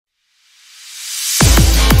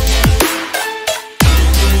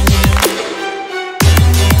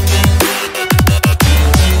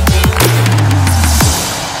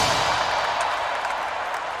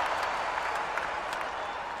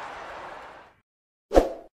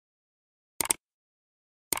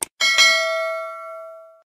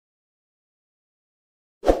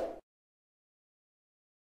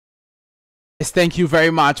Thank you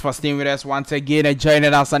very much for staying with us once again and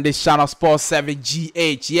joining us on this channel Sports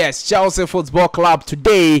 7GH. Yes, Chelsea Football Club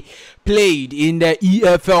today played in the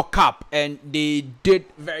EFL Cup and they did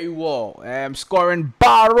very well, scoring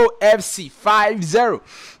Barrow FC 5-0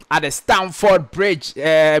 at the Stamford Bridge.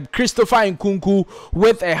 Christopher Nkunku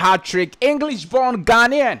with a hat-trick. English-born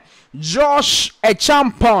Ghanaian Josh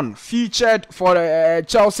Acheampong featured for the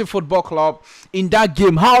Chelsea Football Club in that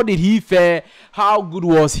game. How did he fare? How good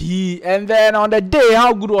was he? And then on the day,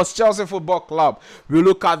 how good was Chelsea Football Club? We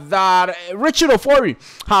look at that. Richard Ofori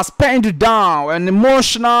has penned down an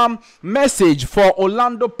emotional message for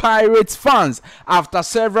Orlando Pirates fans. After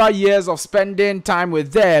several years of spending time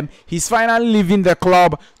with them, he's finally leaving the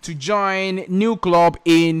club to join new club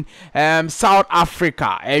in South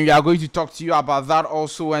Africa. And we are going to talk to you about that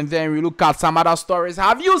also. And then we look at some other stories.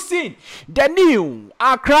 Have you seen the new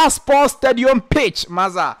Accra Sports Stadium pitch,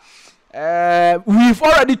 Maza? We've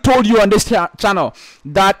already told you on this channel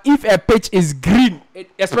that if a pitch is green,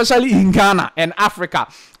 especially in Ghana and Africa,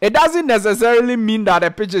 it doesn't necessarily mean that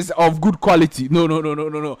a pitch is of good quality.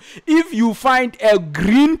 No. If you find a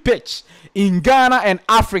green pitch in Ghana and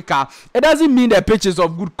Africa, it doesn't mean the pitch is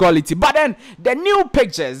of good quality. But then the new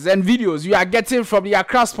pictures and videos you are getting from the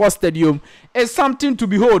Accra Sports Stadium is something to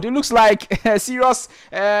behold. It looks like serious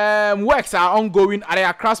works are ongoing at the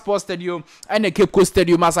Accra Sports Stadium and the Cape Coast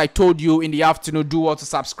Stadium. As I told you in the afternoon, do well to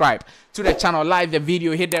subscribe to the channel, like the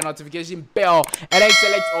video, hit the notification bell, and then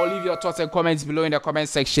select or leave your thoughts and comments below in the comment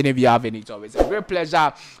section if you have any. It's always a great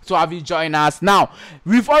pleasure to have you join us. Now,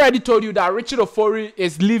 we've already told you that Richard Ofori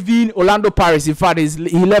is leaving Orlando Pirates. In fact,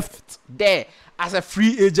 he left there as a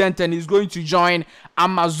free agent and he's going to join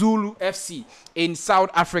Amazulu FC in South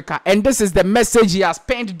Africa. And this is the message he has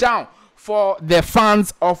penned down for the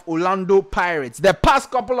fans of Orlando Pirates. The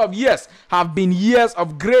past couple of years have been years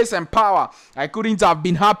of grace and power. I couldn't have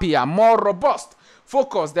been happier, more robust,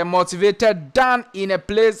 focused and motivated than in a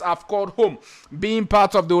place I've called home. Being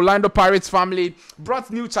part of the Orlando Pirates family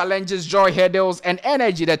brought new challenges, joy, hurdles, and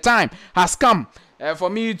energy. The time has come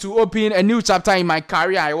for me to open a new chapter in my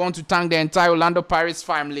career. I want to thank the entire Orlando Pirates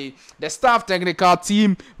family, the staff, technical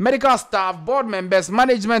team, medical staff, board members,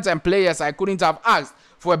 management, and players. I couldn't have asked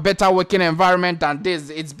for a better working environment than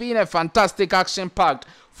this. It's been a fantastic, action-packed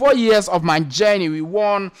 4 years of my journey. We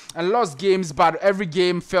won and lost games, but every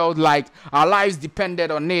game felt like our lives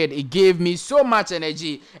depended on it. It gave me so much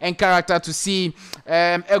energy and character to see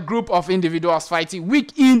a group of individuals fighting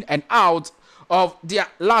week in and out of their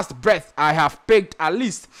last breath. I have picked a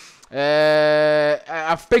leaf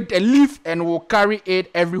and will carry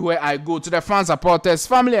it everywhere I go. To the fans, supporters,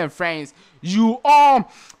 family, and friends, you all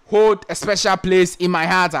hold a special place in my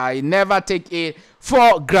heart. I never take it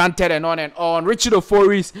for granted, and on and on. Richard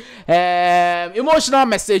Ofori's emotional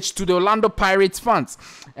message to the Orlando Pirates fans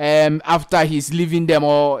after he's leaving them,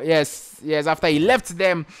 or after he left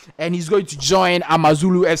them, and he's going to join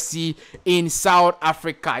Amazulu FC in South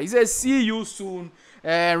Africa. He says, see you soon,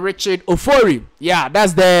 Richard Ofori. Yeah,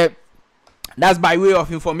 that's by way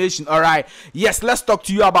of information. All right, yes, let's talk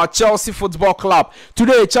to you about Chelsea Football Club.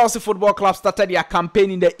 Today, Chelsea Football Club started their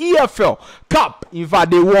campaign in the EFL Cup. In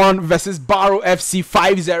fact, they won versus Barrow FC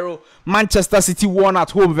 5-0. Manchester City won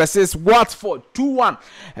at home versus Watford 2-1.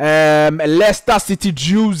 Leicester City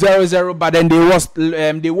drew 0-0, but then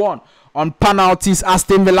they won on penalties.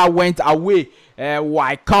 Aston Villa went away.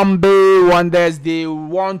 Wycombe Wanderers, they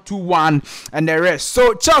won 2-1 and the rest.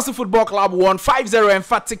 So Chelsea Football Club won 5-0,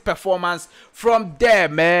 emphatic performance from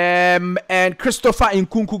them. And Christopher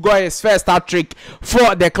Nkunku got his first hat-trick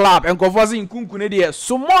for the club. And Kofosi Nkunku ne there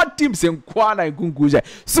small teams in Kwana Nkunku.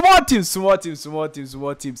 Small teams.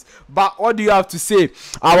 But what do you have to say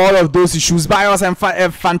about all of those issues? Bios and a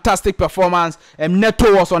fantastic performance.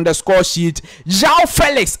 Neto was on the score sheet. João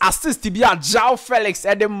Felix assist to be at João Felix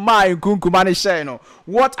at the Nkunku manager. You know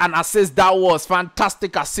what an assist that was.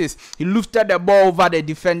 Fantastic assist. He lifted the ball over the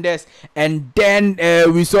defenders, and then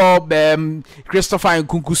we saw Christopher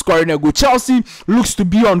Nkunku scoring a goal. Chelsea looks to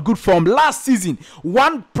be on good form. Last season,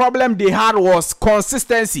 one problem they had was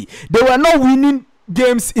consistency. They were not winning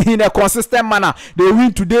games in a consistent manner. They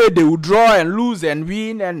win today, they will draw and lose and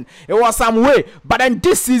win, and it was some way. But then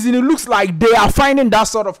this season, it looks like they are finding that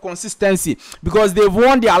sort of consistency because they've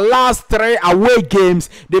won their last 3 away games.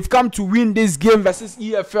 They've come to win this game versus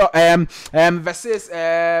EFL, versus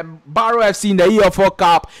Barrow FC in the EFL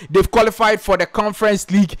Cup. They've qualified for the Conference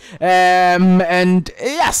League, and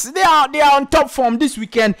yes, they are on top form this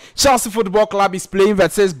weekend. Chelsea Football Club is playing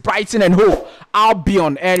versus Brighton and Hove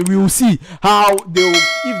Albion, and we will see how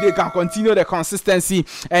if they can continue the consistency,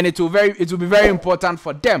 and it will be very important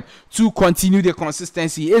for them to continue the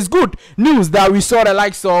consistency. It's good news that we saw the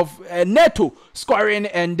likes of Neto scoring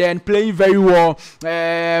and then playing very well.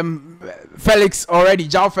 Felix already,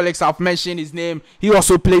 João Felix, I've mentioned his name. He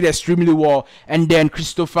also played extremely well. And then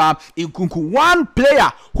Christopher Nkunku, one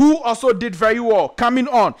player who also did very well coming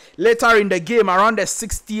on later in the game around the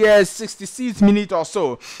 66th minute or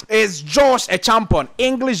so is Josh Acheampong,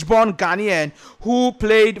 English-born Ghanaian who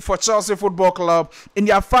played for Chelsea Football Club in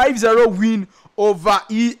their 5-0 win over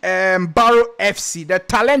Barrow FC. The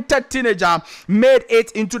talented teenager made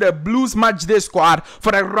it into the Blues matchday squad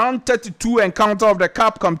for the round 32 encounter of the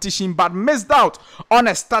cup competition, but missed out on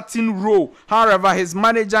a starting role. However, his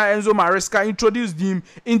manager Enzo Maresca introduced him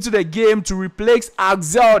into the game to replace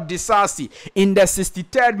Axel Disasi in the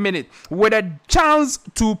 63rd minute. With a chance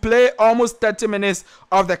to play almost 30 minutes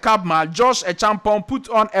of the cup match, Josh Acheampong put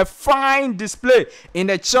on a fine display in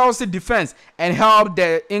the Chelsea defense and helped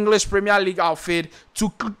the English Premier League outfit to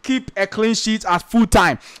keep a clean sheet at full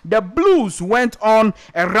time. The Blues went on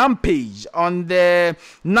a rampage on the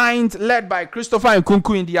 9th, led by Christopher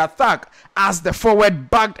Nkunku in the attack, as the forward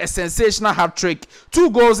bagged a sensational hat-trick,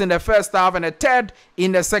 2 goals in the first half and a third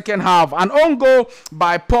in the second half. An own goal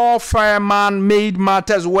by Paul Fireman made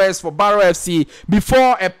matters worse for Barrow FC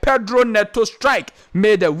before a Pedro Neto strike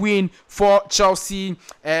made a win for Chelsea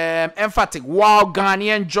emphatic, while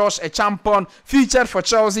Ghanaian Josh Acheampong featured for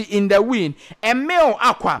Chelsea in the win. Emil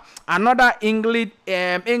Aqua, another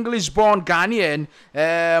English-born Ghanaian,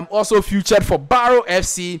 also featured for Barrow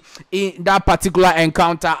FC in that particular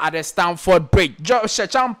encounter at the Stamford Bridge. Josh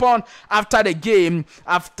Acheampong, after the game,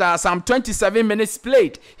 after some 27 minutes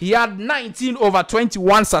played, he had 19 over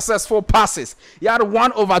 21 successful passes. He had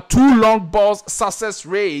 1 over 2 long balls success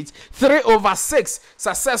rate, 3 over 6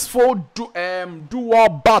 successful dual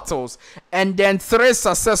battles, and then 3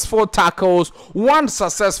 successful tackles, 1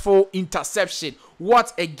 successful interception.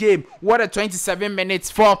 What a game. What a 27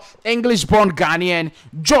 minutes for English-born Ghanaian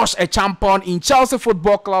Josh Acheampong in Chelsea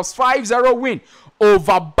Football Club's 5-0 win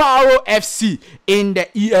over Barrow FC in the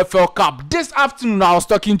EFL Cup. This afternoon, I was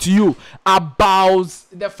talking to you about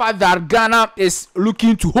the fact that Ghana is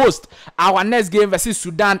looking to host our next game versus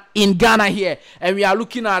Sudan in Ghana here. And we are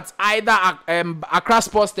looking at either Accra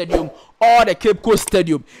Sports Stadium or the Cape Coast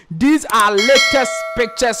Stadium. These are latest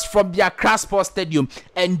pictures from the Accra Sports Stadium,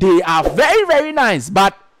 and they are very, very nice.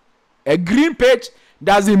 But a green pitch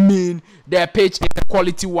doesn't mean the pitch is a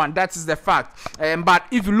quality one. That is the fact. But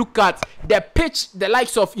if you look at the pitch, the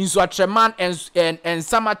likes of Insuatreman and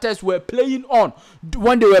Samates were playing on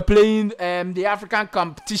when they were playing the African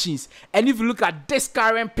competitions. And if you look at this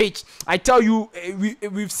current pitch, I tell you,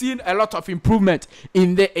 we've seen a lot of improvement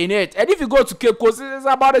in it. And if you go to Cape Coast, it's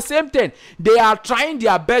about the same thing. They are trying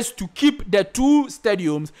their best to keep the 2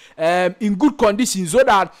 stadiums in good condition, so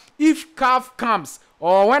that if CAF comes,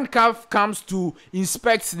 or when CAF comes to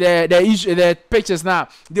inspect the pitches now,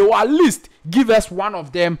 they will at least give us one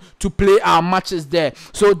of them to play our matches there.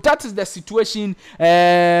 So that is the situation.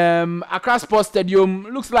 Accra Sports Stadium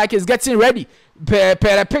looks like it's getting ready. Per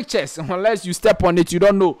the pictures, unless you step on it, you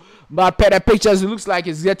don't know. But per the pictures, it looks like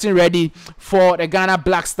it's getting ready for the Ghana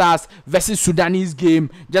Black Stars versus Sudanese game.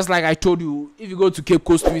 Just like I told you, if you go to Cape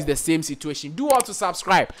Coast, it's the same situation. Do want to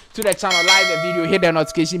subscribe to the channel, like the video, hit the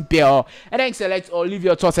notification bell, and then select or leave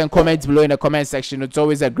your thoughts and comments below in the comment section. It's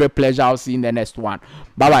always a great pleasure. I'll see you in the next one.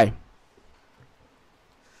 Bye bye.